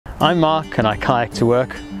I'm Mark and I kayak to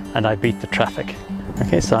work and I beat the traffic.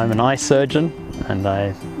 Okay, so I'm an eye surgeon and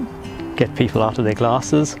I get people out of their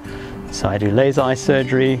glasses. So I do laser eye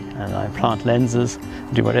surgery and I implant lenses,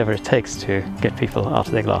 do whatever it takes to get people out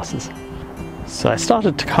of their glasses. So I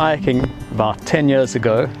started kayaking about 10 years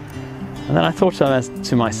ago, and then I thought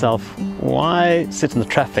to myself, why sit in the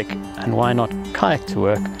traffic and why not kayak to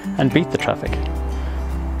work and beat the traffic?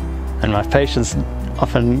 And my patients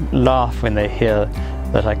often laugh when they hear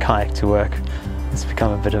that I kayak to work. It's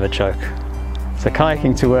become a bit of a joke. So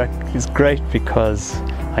kayaking to work is great because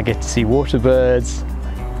I get to see water birds,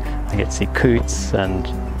 I get to see coots and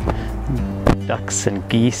ducks and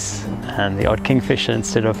geese and the odd kingfisher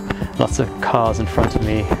instead of lots of cars in front of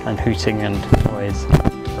me and hooting and noise.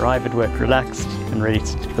 Arrive at work relaxed and ready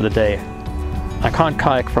for the day. I can't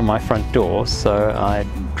kayak from my front door, so I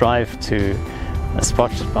drive to a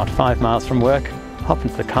spot about 5 miles from work, hop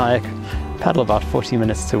into the kayak, paddle about 40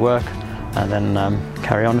 minutes to work, and then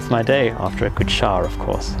carry on with my day after a good shower, of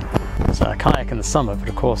course. So I kayak in the summer, but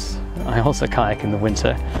of course I also kayak in the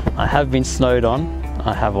winter. I have been snowed on.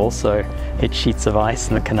 I have also hit sheets of ice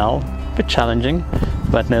in the canal. A bit challenging,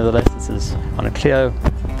 but nevertheless this is on a clear,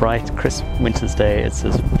 bright, crisp winter's day. It's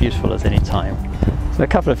as beautiful as any time. So a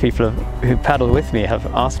couple of people who paddle with me have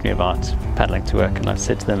asked me about paddling to work, and I've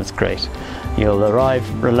said to them it's great. You'll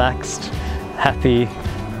arrive relaxed, happy,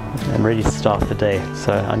 and ready to start the day.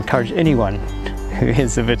 So I encourage anyone who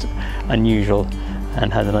is a bit unusual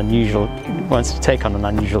and has wants to take on an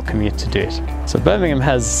unusual commute to do it. So Birmingham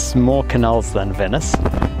has more canals than Venice,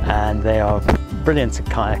 and they are brilliant to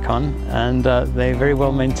kayak on, and they're very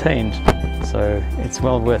well maintained. So it's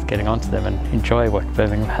well worth getting onto them and enjoy what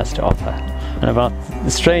Birmingham has to offer. And about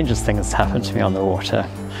the strangest thing that's happened to me on the water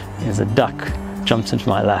is a duck jumps into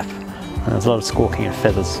my lap, and there's a lot of squawking and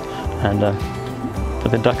feathers, but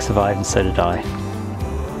the duck survived and so did I.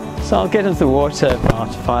 So I'll get into the water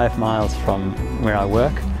about 5 miles from where I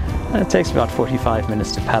work, and it takes about 45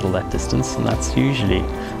 minutes to paddle that distance, and that's usually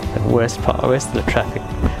the worst of the traffic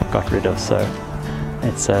got rid of. So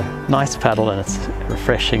it's a nice paddle and it's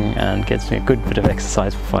refreshing and gets me a good bit of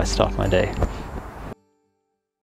exercise before I start my day.